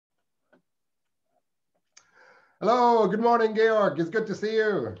Hello, good morning, Georg. It's good to see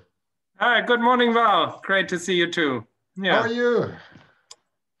you. Hi, good morning, Val. Great to see you too. Yeah. How are you?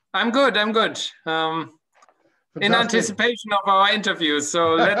 I'm good. In anticipation of our interview,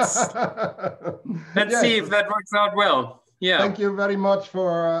 so let's see if that works out well. Yeah. Thank you very much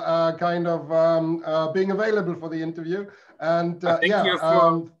for being available for the interview. And thank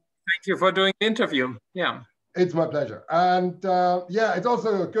you for doing the interview. Yeah. It's my pleasure. And it's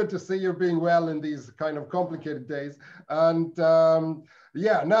also good to see you being well in these kind of complicated days. And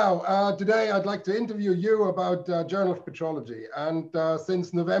today I'd like to interview you about Journal of Petrology. And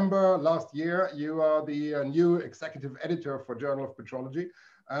since November last year, you are the new executive editor for Journal of Petrology.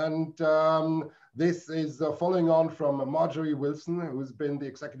 And this is following on from Marjorie Wilson, who's been the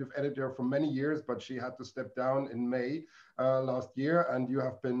executive editor for many years, but she had to step down in May last year. And you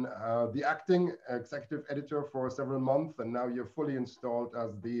have been the acting executive editor for several months, and now you're fully installed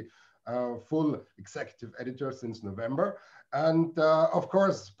as the full executive editor since November. And of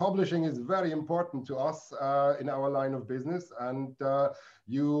course, publishing is very important to us in our line of business. And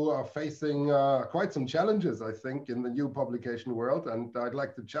you are facing quite some challenges, I think, in the new publication world. And I'd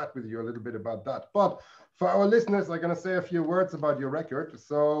like to chat with you a little bit about that. But for our listeners, I'm going to say a few words about your record.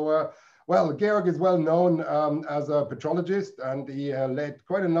 So, well, Georg is well known as a petrologist, and he led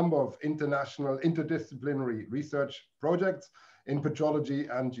quite a number of international interdisciplinary research projects in petrology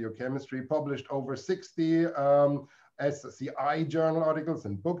and geochemistry, published over 60 SCI journal articles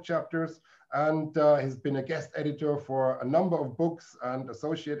and book chapters, and has been a guest editor for a number of books and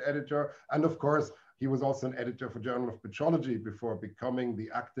associate editor. And of course, he was also an editor for Journal of Petrology before becoming the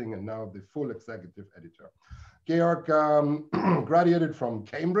acting and now the full executive editor. Georg graduated from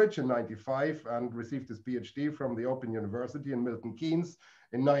Cambridge in '95 and received his PhD from the Open University in Milton Keynes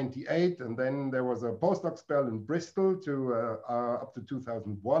in '98. And then there was a postdoc spell in Bristol up to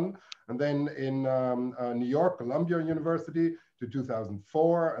 2001. And then in New York, Columbia University to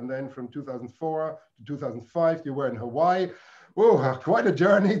 2004. And then from 2004 to 2005, you were in Hawaii. Oh, quite a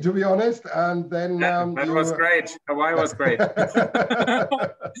journey, to be honest. And then that was great. Hawaii was great.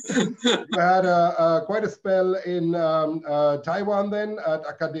 You had quite a spell in Taiwan then at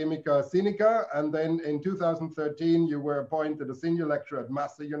Academia Sinica. And then in 2013, you were appointed a senior lecturer at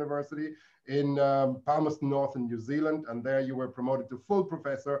Massey University in Palmerston North in New Zealand. And there you were promoted to full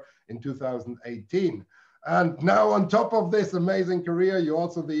professor in 2018. And now on top of this amazing career, you're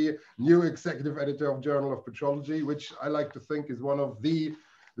also the new executive editor of Journal of Petrology, which I like to think is one of the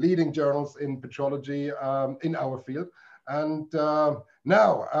leading journals in petrology in our field. And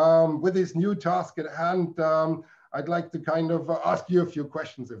now with this new task at hand, I'd like to kind of ask you a few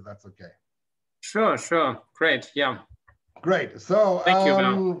questions, if that's okay. Sure. Great, yeah. Great. So thank you,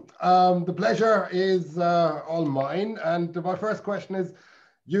 the pleasure is all mine. And my first question is,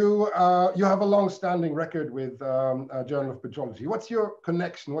 you have a long-standing record with Journal of Petrology. What's your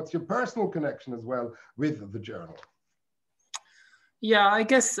connection? What's your personal connection as well with the journal? Yeah, I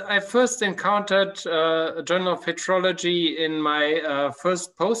guess I first encountered Journal of Petrology in my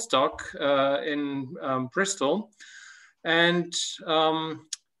first postdoc in Bristol. And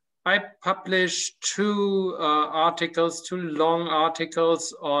I published two long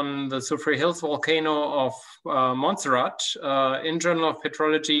articles on the Soufriere Hills volcano of Montserrat in Journal of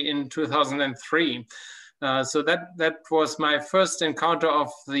Petrology in 2003. So that was my first encounter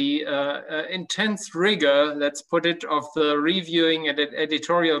of the intense rigor, let's put it, of the reviewing and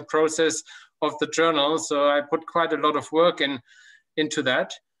editorial process of the journal. So I put quite a lot of work into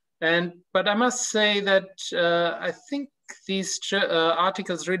that. But I must say that I think these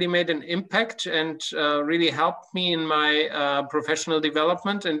articles really made an impact and really helped me in my professional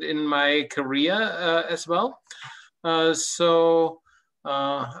development and in my career as well. So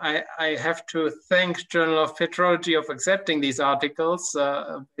I have to thank Journal of Petrology of accepting these articles.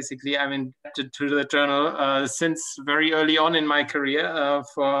 Basically, I'm indebted to the journal since very early on in my career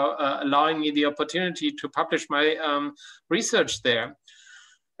for allowing me the opportunity to publish my research there.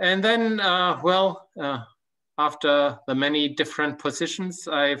 And then, after the many different positions,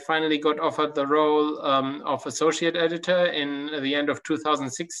 I finally got offered the role of associate editor in the end of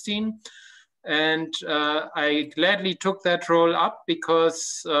 2016. And I gladly took that role up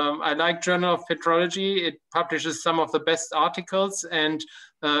because I like Journal of Petrology. It publishes some of the best articles. And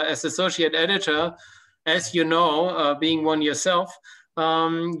as associate editor, as you know, being one yourself,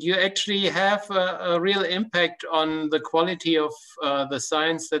 you actually have a real impact on the quality of the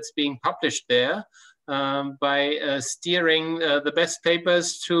science that's being published there. By steering the best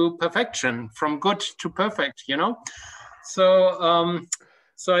papers to perfection, from good to perfect, you know.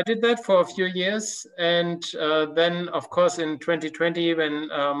 So I did that for a few years, and then, of course, in 2020, when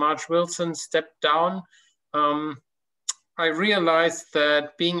Marge Wilson stepped down, I realized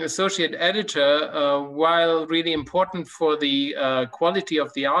that being associate editor, while really important for the quality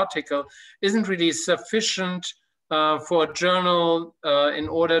of the article, isn't really sufficient for a journal in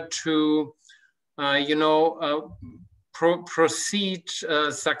order to, proceed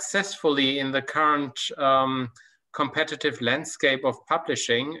successfully in the current competitive landscape of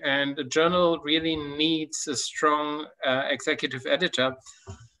publishing. And a journal really needs a strong executive editor.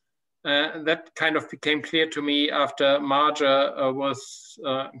 That kind of became clear to me after Marja was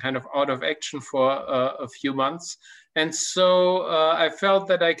kind of out of action for a few months. And so I felt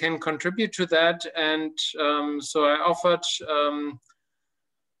that I can contribute to that. And so I offered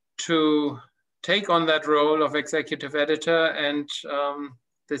to take on that role of executive editor. And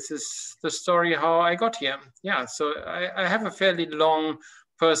this is the story how I got here. Yeah, so I have a fairly long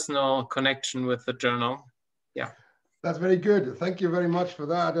personal connection with the journal. Yeah. That's very good. Thank you very much for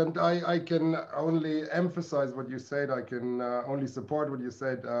that. And I can only emphasize what you said. I can only support what you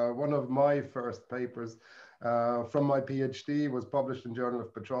said. One of my first papers from my PhD was published in Journal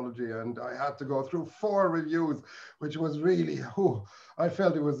of Petrology, and I had to go through 4 reviews, which was really, I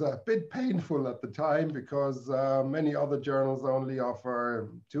felt it was a bit painful at the time because many other journals only offer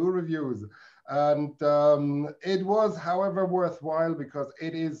 2 reviews. And it was, however, worthwhile because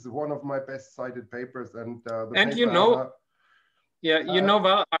it is one of my best cited papers. And well,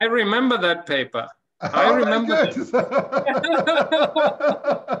 I remember that paper. I remember it.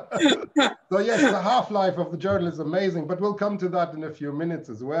 So yes, the half-life of the journal is amazing, but we'll come to that in a few minutes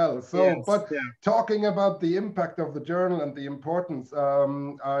as well. So, talking about the impact of the journal and the importance,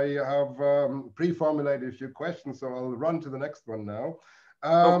 I have pre-formulated a few questions, so I'll run to the next one now.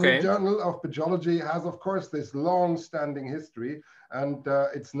 Journal of Petrology has, of course, this long-standing history, and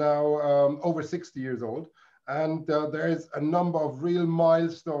it's now over 60 years old. And there is a number of real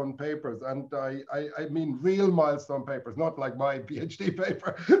milestone papers, and I mean real milestone papers, not like my PhD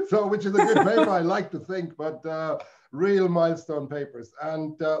paper, so which is a good paper, I like to think, but real milestone papers.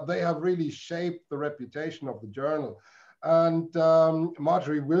 And they have really shaped the reputation of the journal. And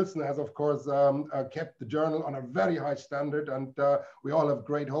Marjorie Wilson has, of course, kept the journal on a very high standard, and we all have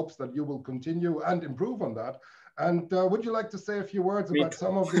great hopes that you will continue and improve on that. And would you like to say a few words about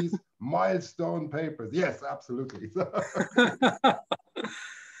some of these milestone papers? Yes, absolutely.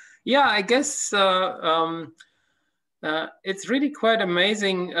 Yeah, I guess it's really quite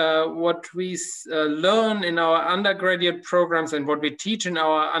amazing what we learn in our undergraduate programs and what we teach in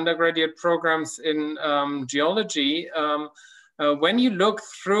our undergraduate programs in geology. When you look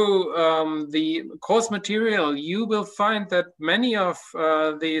through the course material, you will find that many of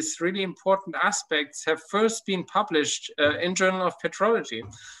these really important aspects have first been published in Journal of Petrology,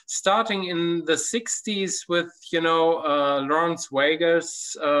 starting in the 60s with, Lawrence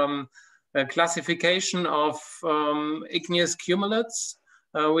Wager's classification of igneous cumulates,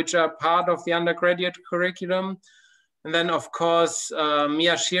 which are part of the undergraduate curriculum. And then, of course,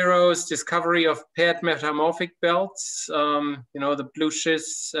 Miyashiro's discovery of paired metamorphic belts, the blue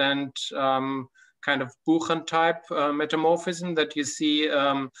schists and kind of Buchen type metamorphism that you see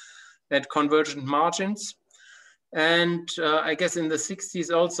at convergent margins. And I guess in the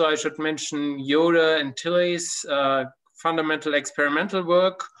 60s also, I should mention Yoder and Tilley's fundamental experimental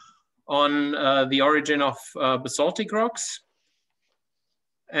work on the origin of basaltic rocks.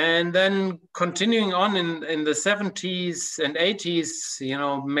 And then continuing on in the 70s and 80s,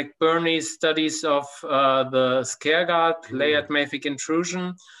 McBurney's studies of the Skaergaard layered mafic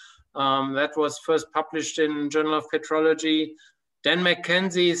intrusion. That was first published in Journal of Petrology. Dan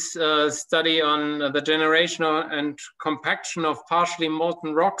Mackenzie's study on the generation and compaction of partially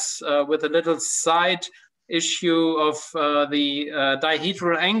molten rocks with a little side issue of the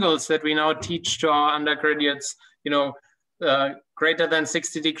dihedral angles that we now teach to our undergraduates, greater than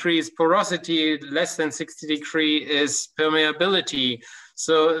 60 degrees porosity, less than 60 degrees is permeability.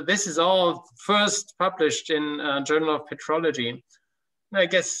 So this is all first published in Journal of Petrology. I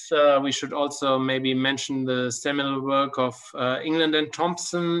guess we should also maybe mention the seminal work of England and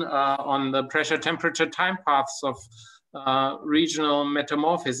Thompson on the pressure temperature time paths of regional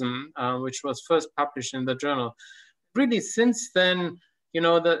metamorphism, which was first published in the journal. Really, since then,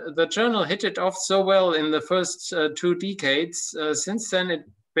 the journal hit it off so well in the first 2 decades. Since then, it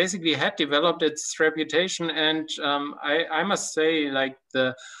basically had developed its reputation. And I must say, like,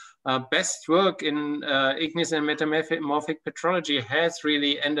 the best work in igneous and metamorphic petrology has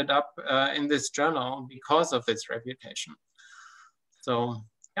really ended up in this journal because of its reputation. So,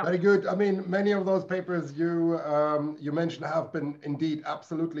 yeah. Very good. I mean, many of those papers you mentioned have been indeed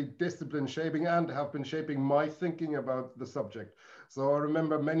absolutely discipline shaping and have been shaping my thinking about the subject. So I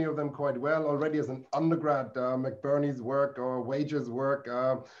remember many of them quite well already as an undergrad. McBurney's work or Wager's work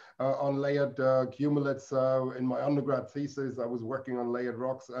on layered cumulates. In my undergrad thesis, I was working on layered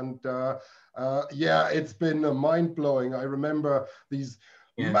rocks, and yeah, it's been mind-blowing. I remember these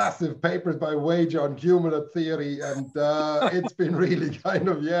massive papers by Wager on cumulate theory, and it's been really kind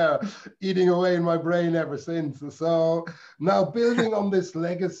of, yeah, eating away in my brain ever since. So now building on this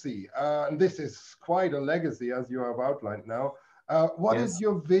legacy, and this is quite a legacy as you have outlined now, what is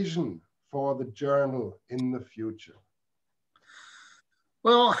your vision for the journal in the future?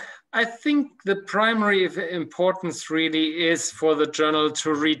 Well, I think the primary importance really is for the journal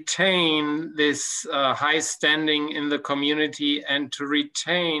to retain this high standing in the community and to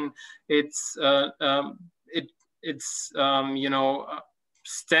retain its you know,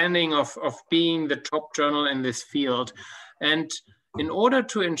 standing of being the top journal in this field. And in order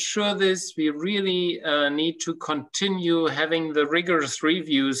to ensure this, we really need to continue having the rigorous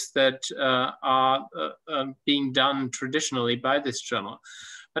reviews that are being done traditionally by this journal.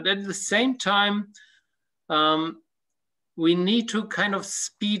 But at the same time, we need to kind of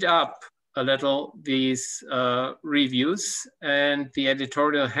speed up a little these reviews and the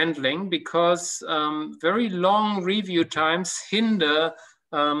editorial handling, because very long review times hinder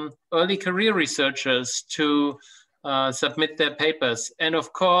early career researchers to submit their papers. And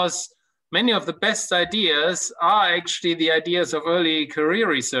of course, many of the best ideas are actually the ideas of early career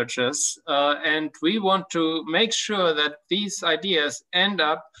researchers. And we want to make sure that these ideas end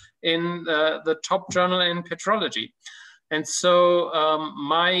up in the top journal in petrology. And so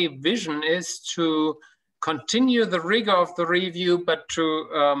my vision is to continue the rigor of the review, but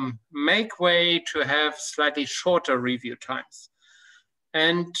to make way to have slightly shorter review times.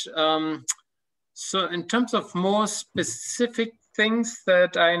 And so in terms of more specific things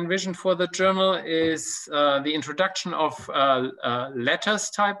that I envision for the journal is the introduction of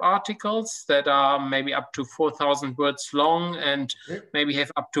letters type articles that are maybe up to 4,000 words long and maybe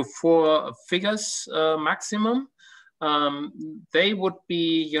have up to 4 figures maximum. They would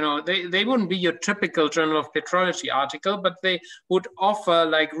be, you know, they wouldn't be your typical Journal of Petrology article, but they would offer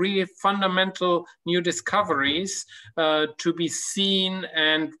like really fundamental new discoveries to be seen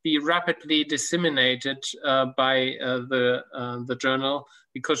and be rapidly disseminated by the journal,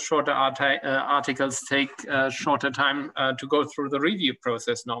 because shorter articles take shorter time to go through the review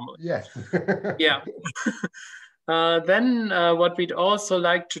process normally. Yeah. Yeah. Then what we'd also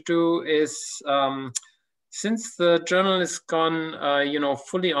like to do is, since the journal is gone, you know,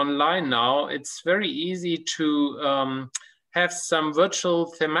 fully online now, it's very easy to have some virtual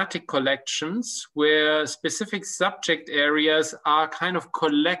thematic collections where specific subject areas are kind of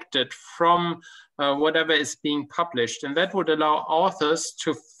collected from whatever is being published. And that would allow authors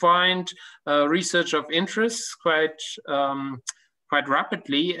to find research of interest quite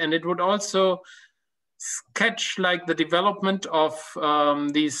rapidly. And it would also sketch like the development of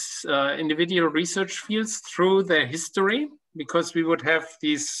these individual research fields through their history, because we would have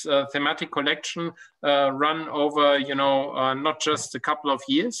these thematic collection run over, you know, not just a couple of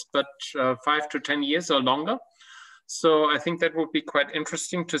years, but 5 to 10 years or longer. So I think that would be quite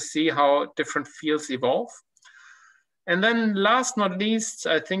interesting to see how different fields evolve. And then last not least,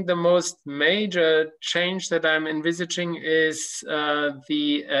 I think the most major change that I'm envisaging is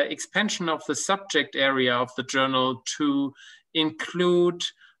the expansion of the subject area of the journal to include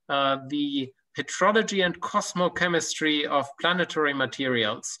the petrology and cosmochemistry of planetary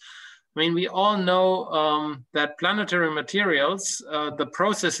materials. I mean, we all know that planetary materials, the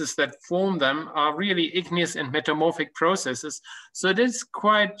processes that form them are really igneous and metamorphic processes. So it is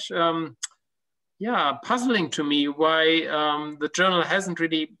quite yeah, puzzling to me why the journal hasn't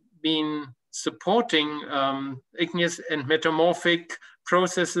really been supporting igneous and metamorphic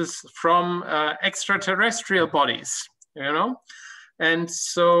processes from extraterrestrial bodies, you know? And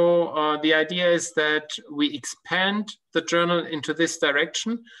so the idea is that we expand the journal into this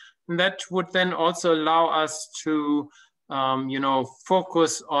direction, and that would then also allow us to, you know,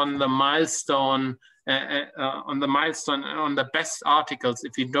 focus on the milestone on the best articles.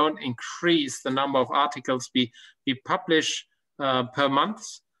 If you don't increase the number of articles we publish per month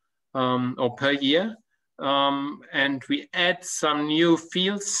or per year, and we add some new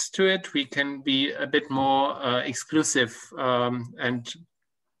fields to it, we can be a bit more exclusive and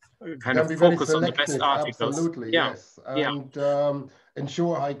kind of focus on the best articles. Absolutely, yeah. Yes. And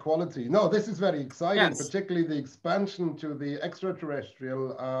ensure high quality. No, this is very exciting, Yes. particularly the expansion to the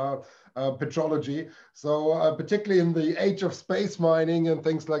extraterrestrial petrology. So particularly in the age of space mining and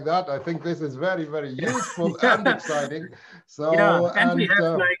things like that, I think this is very, very useful and exciting. So yeah, and we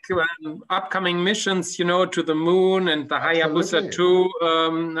have like upcoming missions, you know, to the moon, and the Hayabusa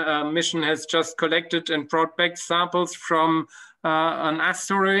 2 mission has just collected and brought back samples from an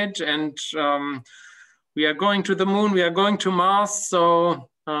asteroid, and we are going to the moon, we are going to Mars. So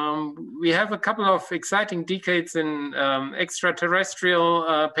we have a couple of exciting decades in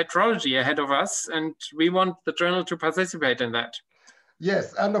extraterrestrial petrology ahead of us, and we want the journal to participate in that.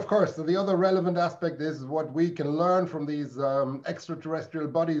 Yes, and of course, the other relevant aspect is what we can learn from these extraterrestrial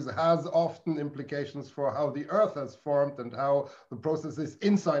bodies has often implications for how the Earth has formed and how the processes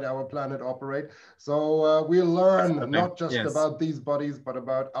inside our planet operate. So we'll learn not just about these bodies, but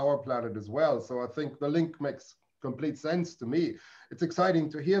about our planet as well. So I think the link makes complete sense to me. It's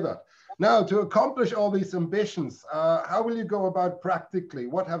exciting to hear that. Now, to accomplish all these ambitions, how will you go about practically?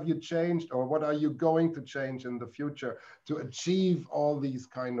 What have you changed, or what are you going to change in the future to achieve all these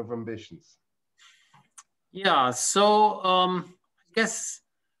kind of ambitions? Yeah, so I guess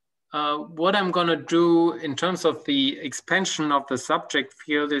what I'm going to do in terms of the expansion of the subject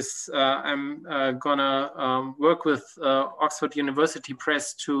field is I'm going to work with Oxford University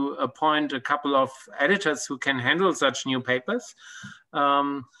Press to appoint a couple of editors who can handle such new papers.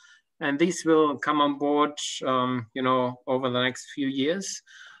 And these will come on board, you know, over the next few years.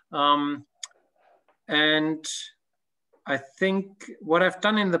 And I think what I've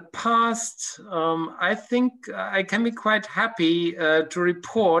done in the past, I think I can be quite happy to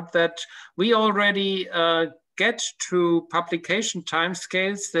report that we already get to publication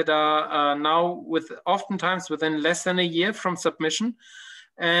timescales that are now oftentimes within less than a year from submission.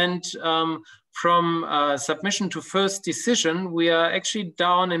 And from submission to first decision, we are actually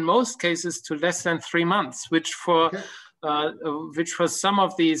down in most cases to less than 3 months, which for some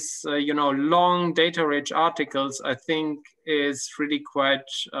of these, you know, long data-rich articles, I think is really quite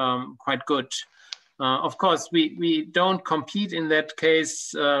good. Of course, we don't compete in that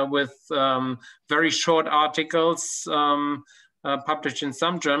case with very short articles published in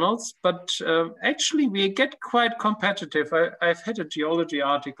some journals, but actually we get quite competitive. I've had a geology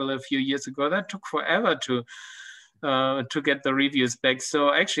article a few years ago that took forever to get the reviews back.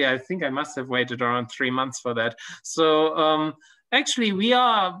 So actually, I think I must have waited around 3 months for that. So actually, we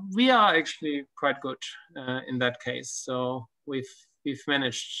are actually quite good in that case. So we've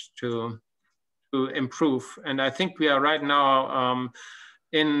managed to improve, and I think we are right now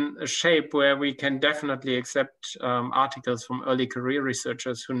in a shape where we can definitely accept articles from early career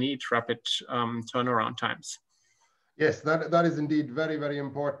researchers who need rapid turnaround times. Yes, that is indeed very, very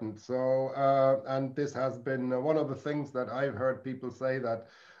important. So, and this has been one of the things that I've heard people say, that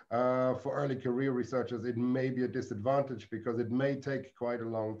for early career researchers, it may be a disadvantage because it may take quite a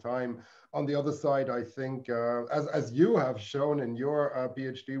long time. On the other side, I think, as you have shown in your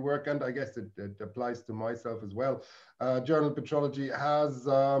PhD work, and I guess it applies to myself as well, Journal of Petrology has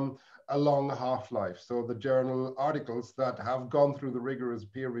a long half-life. So the journal articles that have gone through the rigorous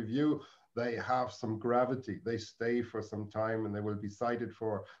peer review, they have some gravity, they stay for some time, and they will be cited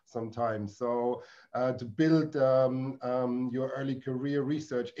for some time. So to build your early career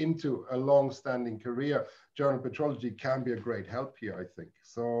research into a long-standing career, Journal of Petrology can be a great help here, I think.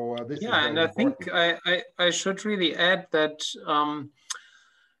 So this is very and I important. think I should really add that,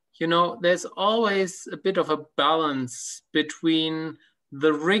 you know, there's always a bit of a balance between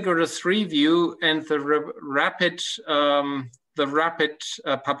the rigorous review and the rapid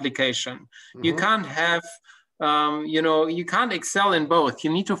publication. Mm-hmm. You can't have, you know, you can't excel in both.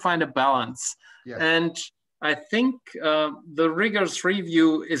 You need to find a balance. Yes. And I think the rigorous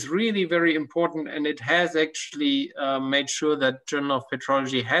review is really very important, and it has actually made sure that Journal of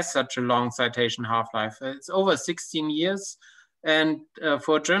Petrology has such a long citation half-life. It's over 16 years. And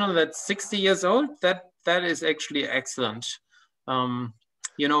for a journal that's 60 years old, that is actually excellent.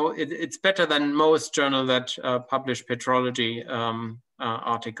 You know, it's better than most journals that publish petrology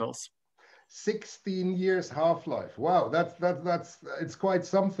articles. 16 years half-life. Wow, that's it's quite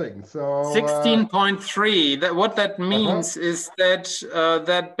something. So 16.3. What that means is that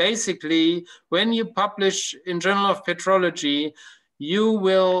that basically, when you publish in Journal of Petrology, you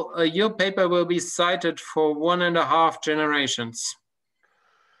will your paper will be cited for 1.5 generations.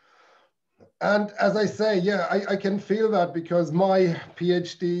 And as I say, yeah, I can feel that because my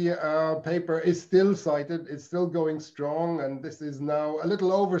PhD paper is still cited, it's still going strong, and this is now a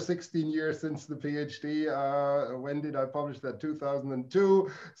little over 16 years since the PhD. When did I publish that? 2002.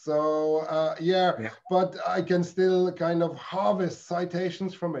 So yeah, but I can still kind of harvest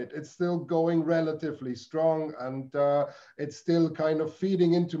citations from it. It's still going relatively strong, and it's still kind of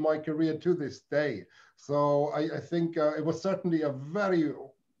feeding into my career to this day. So I think it was certainly a very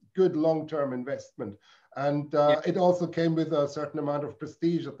good long-term investment. And it also came with a certain amount of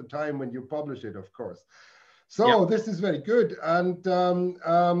prestige at the time when you publish it, of course. So this is very good. And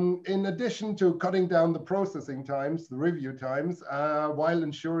in addition to cutting down the processing times, the review times, while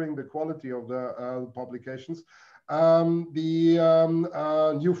ensuring the quality of the publications, the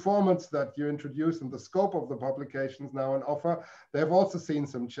new formats that you introduce and the scope of the publications now on offer, they've also seen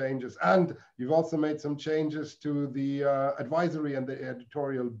some changes. And you've also made some changes to the advisory and the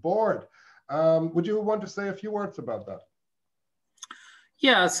editorial board. Would you want to say a few words about that?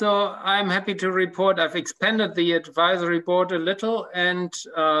 Yeah, so I'm happy to report I've expanded the advisory board a little, and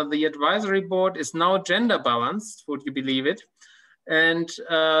the advisory board is now gender balanced, would you believe it? And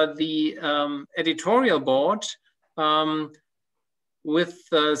the editorial board, with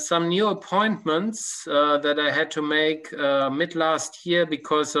some new appointments that I had to make mid last year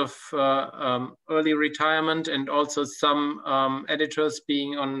because of early retirement and also some editors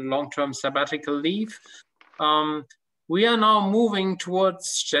being on long-term sabbatical leave. We are now moving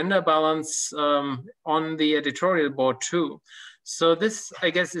towards gender balance on the editorial board too. So this, I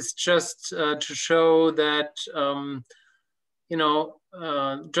guess, is just to show that, you know,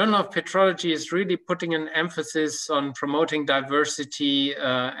 Journal of Petrology is really putting an emphasis on promoting diversity,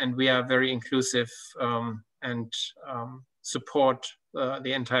 and we are very inclusive and support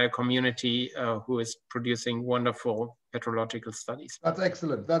the entire community who is producing wonderful petrological studies. That's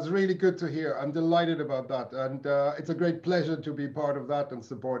excellent. That's really good to hear. I'm delighted about that. And it's a great pleasure to be part of that and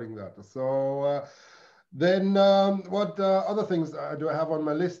supporting that. So then what other things do I have on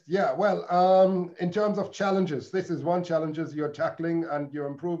my list? Yeah, well, in terms of challenges, this is one challenge you're tackling and you're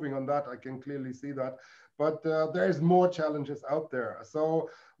improving on that. I can clearly see that. But there's more challenges out there. So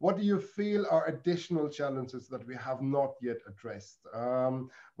what do you feel are additional challenges that we have not yet addressed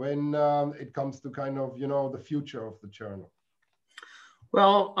when it comes to kind of, you know, the future of the journal?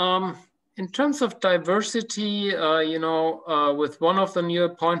 Well, in terms of diversity, you know, with one of the new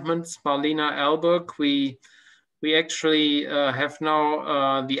appointments, Marlena Alberg, we actually have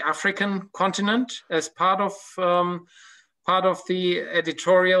now the African continent as part of the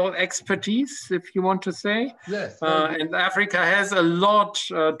editorial expertise, if you want to say. Yes. And Africa has a lot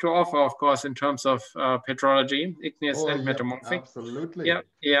to offer, of course, in terms of petrology, igneous and metamorphic. Absolutely. Yeah,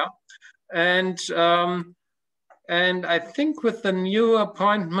 yeah. And I think with the new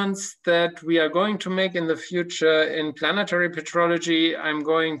appointments that we are going to make in the future in planetary petrology, I'm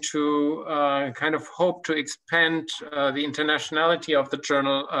going to kind of hope to expand the internationality of the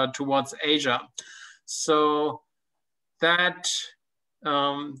journal towards Asia. So that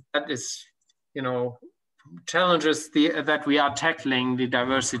is, you know, challenges that we are tackling, the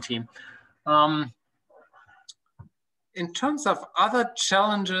diversity. In terms of other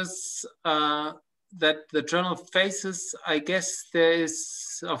challenges that the journal faces, I guess there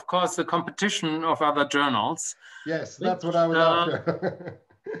is, of course, the competition of other journals. Yes, that's what I was after.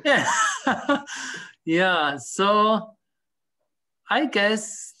 Yeah, yeah. So I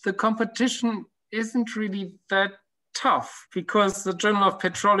guess the competition isn't really that tough because the Journal of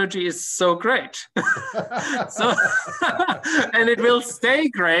Petrology is so great. So, and it will stay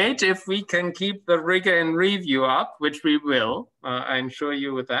great if we can keep the rigor and review up, which we will, I assure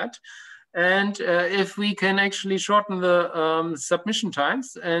you with that. And if we can actually shorten the submission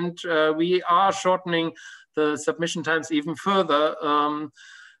times, and we are shortening the submission times even further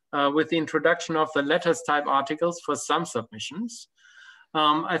with the introduction of the letters type articles for some submissions.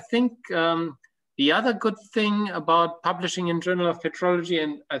 I think the other good thing about publishing in Journal of Petrology,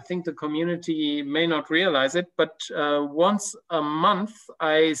 and I think the community may not realize it, but once a month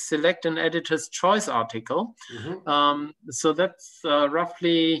I select an editor's choice article. Mm-hmm. So that's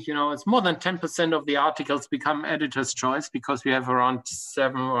roughly, you know, it's more than 10% of the articles become editor's choice because we have around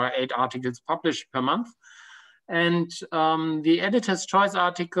 7 or 8 articles published per month. And the editor's choice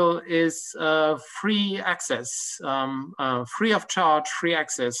article is free access, free of charge, free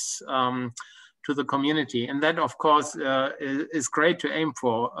access to the community. And that, of course, is great to aim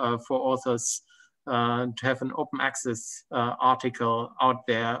for authors to have an open access article out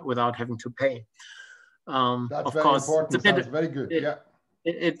there without having to pay. That's of very course, important. Sounds very good. Yeah.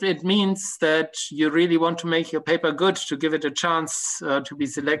 it means that you really want to make your paper good to give it a chance to be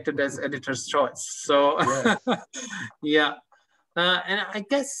selected as editor's choice. So Yes. yeah. And I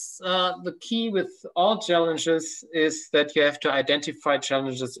guess the key with all challenges is that you have to identify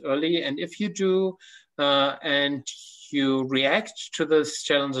challenges early. And if you do, and you react to those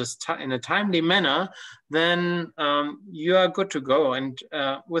challenges in a timely manner, then you are good to go. And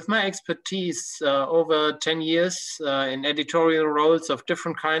with my expertise over 10 years in editorial roles of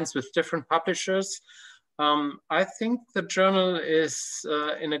different kinds with different publishers, I think the journal is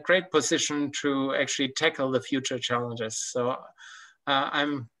in a great position to actually tackle the future challenges. So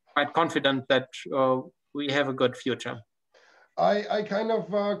I'm quite confident that we have a good future. I kind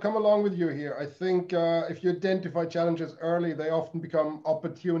of come along with you here. I think if you identify challenges early, they often become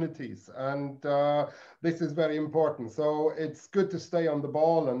opportunities. And this is very important. So it's good to stay on the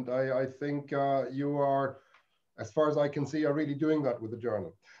ball. And I think you are, as far as I can see, are really doing that with the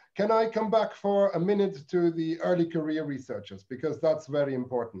journal. Can I come back for a minute to the early career researchers? Because that's very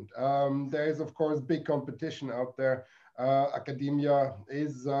important. There is, of course, big competition out there. Academia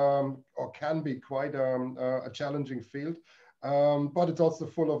is or can be quite a challenging field. But it's also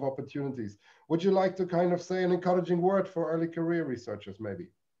full of opportunities. Would you like to kind of say an encouraging word for early career researchers, maybe?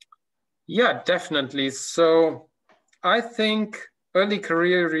 Yeah, definitely. So I think early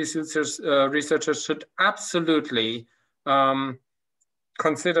career researchers should absolutely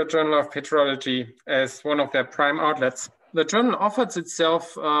consider Journal of Petrology as one of their prime outlets. The journal offers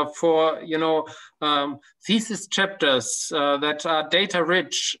itself for, thesis chapters that are data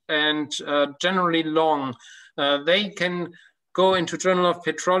rich and generally long. They can go into Journal of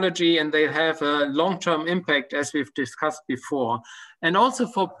Petrology and they have a long-term impact, as we've discussed before. And also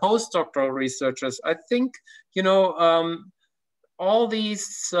for postdoctoral researchers, I think, all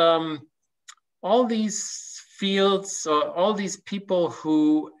these fields, or all these people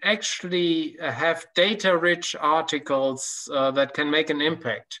who actually have data-rich articles that can make an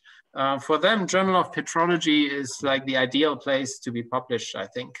impact, for them, Journal of Petrology is like the ideal place to be published, I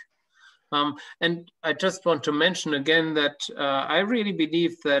think. And I just want to mention again that I really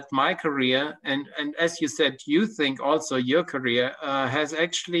believe that my career, and as you said, you think also your career has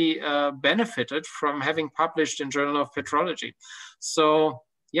actually benefited from having published in Journal of Petrology. So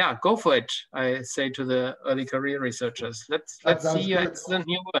yeah, go for it, I say to the early career researchers. Let's see your excellent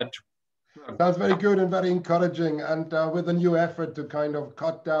new word. Sounds very good and very encouraging, and with a new effort to kind of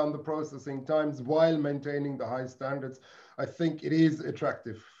cut down the processing times while maintaining the high standards, I think it is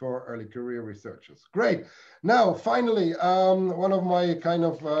attractive for early career researchers. Great. Now, finally, one of my kind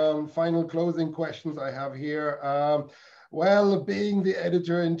of final closing questions I have here. Well, being the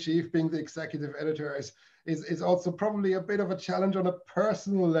editor-in-chief, being the executive editor is also probably a bit of a challenge on a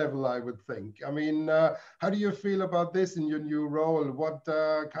personal level, I would think. I mean, how do you feel about this in your new role? What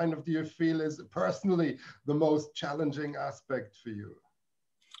kind of do you feel is personally the most challenging aspect for you?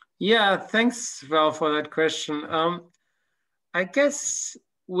 Yeah, thanks, Val, for that question. I guess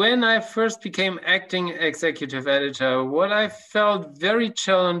when I first became acting executive editor, what I felt very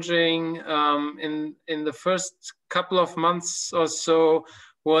challenging in the first couple of months or so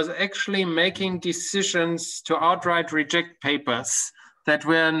was actually making decisions to outright reject papers that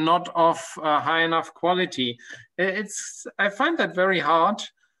were not of high enough quality. I find that very hard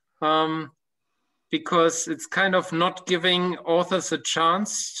because it's kind of not giving authors a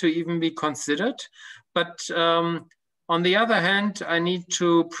chance to even be considered. But on the other hand, I need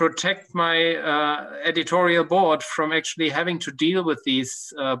to protect my editorial board from actually having to deal with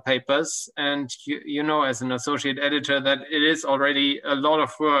these papers. And you know, as an associate editor, that it is already a lot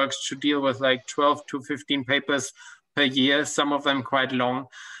of work to deal with like 12 to 15 papers per year, some of them quite long.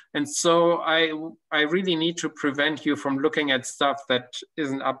 And so I really need to prevent you from looking at stuff that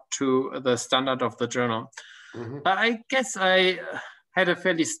isn't up to the standard of the journal. Mm-hmm. I guess I had a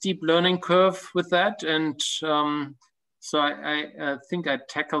fairly steep learning curve with that. And so I think I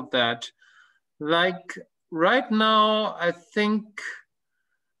tackled that. Like right now, I think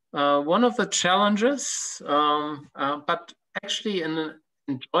one of the challenges, but actually an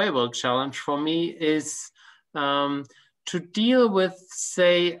enjoyable challenge for me is to deal with,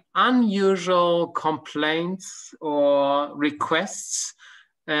 say, unusual complaints or requests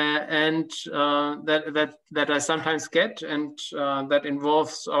that I sometimes get, and that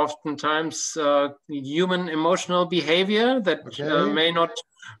involves oftentimes human emotional behavior that may not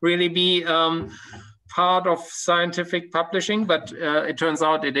really be part of scientific publishing, but it turns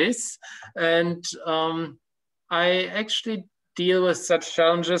out it is. And I actually deal with such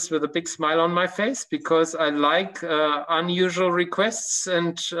challenges with a big smile on my face, because I like unusual requests,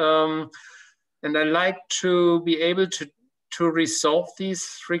 and I like to be able to to resolve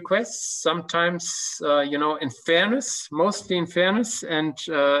these requests, sometimes, you know, in fairness, mostly in fairness, and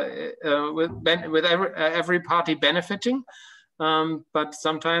with every party benefiting. But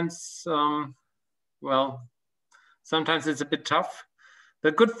sometimes, well, sometimes it's a bit tough.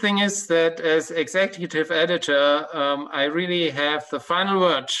 The good thing is that as executive editor, I really have the final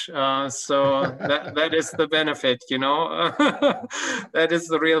word. So that is the benefit, you know. That is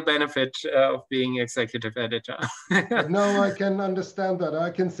the real benefit of being executive editor. No, I can understand that.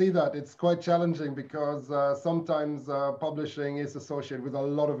 I can see that. It's quite challenging because sometimes publishing is associated with a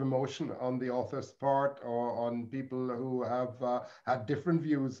lot of emotion on the author's part or on people who have had different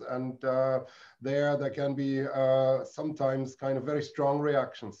views. And there can be sometimes kind of very strong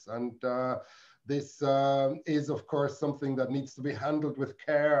reactions. And this is, of course, something that needs to be handled with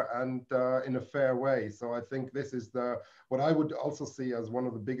care and in a fair way. So I think this is what I would also see as one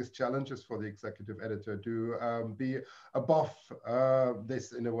of the biggest challenges for the executive editor, to be above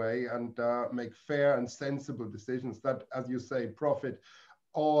this in a way and make fair and sensible decisions that, as you say, profit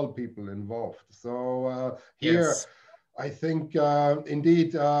all people involved. So here, yes. I think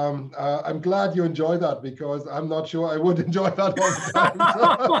indeed, I'm glad you enjoy that, because I'm not sure I would enjoy that all the time.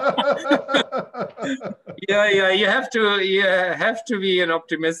 Yeah, you have to be an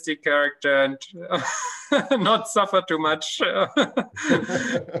optimistic character and not suffer too much. Yeah.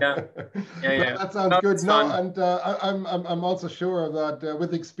 That sounds good. No, and I'm also sure that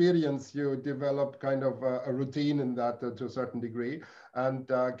with experience you develop kind of a routine in that to a certain degree, and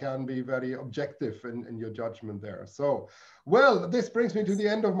can be very objective in your judgment there. So, well, this brings me to the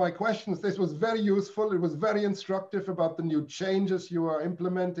end of my questions. This was very useful. It was very instructive about the new changes you are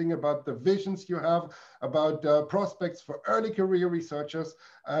implementing, about the visions you have, about prospects for early career researchers.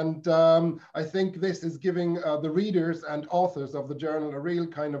 And I think this is giving the readers and authors of the journal a real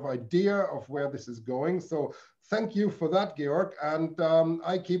kind of idea of where this is going. So thank you for that, Georg. And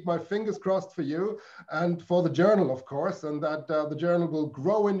I keep my fingers crossed for you and for the journal, of course, and that the journal will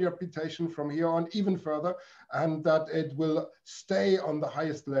grow in reputation from here on even further, and that it will stay on the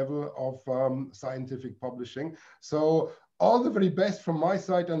highest level of scientific publishing. So all the very best from my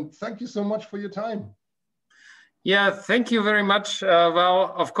side, and thank you so much for your time. Yeah, thank you very much.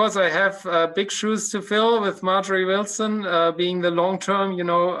 Well, of course, I have big shoes to fill with Marjorie Wilson, being the long-term, you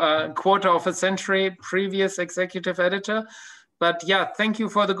know, quarter of a century previous executive editor. But yeah, thank you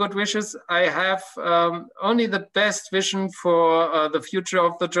for the good wishes. I have only the best vision for the future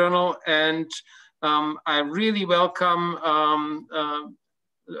of the journal, and I really welcome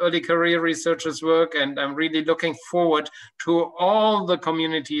early career researchers' work, and I'm really looking forward to all the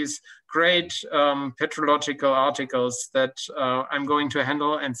community's great petrological articles that I'm going to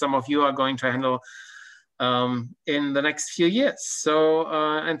handle, and some of you are going to handle in the next few years. So,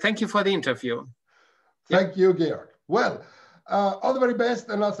 and thank you for the interview. Thank you, Georg. Well, all the very best,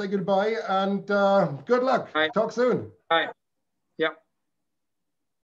 and I'll say goodbye, and good luck. Bye. Talk soon. Bye. Yeah.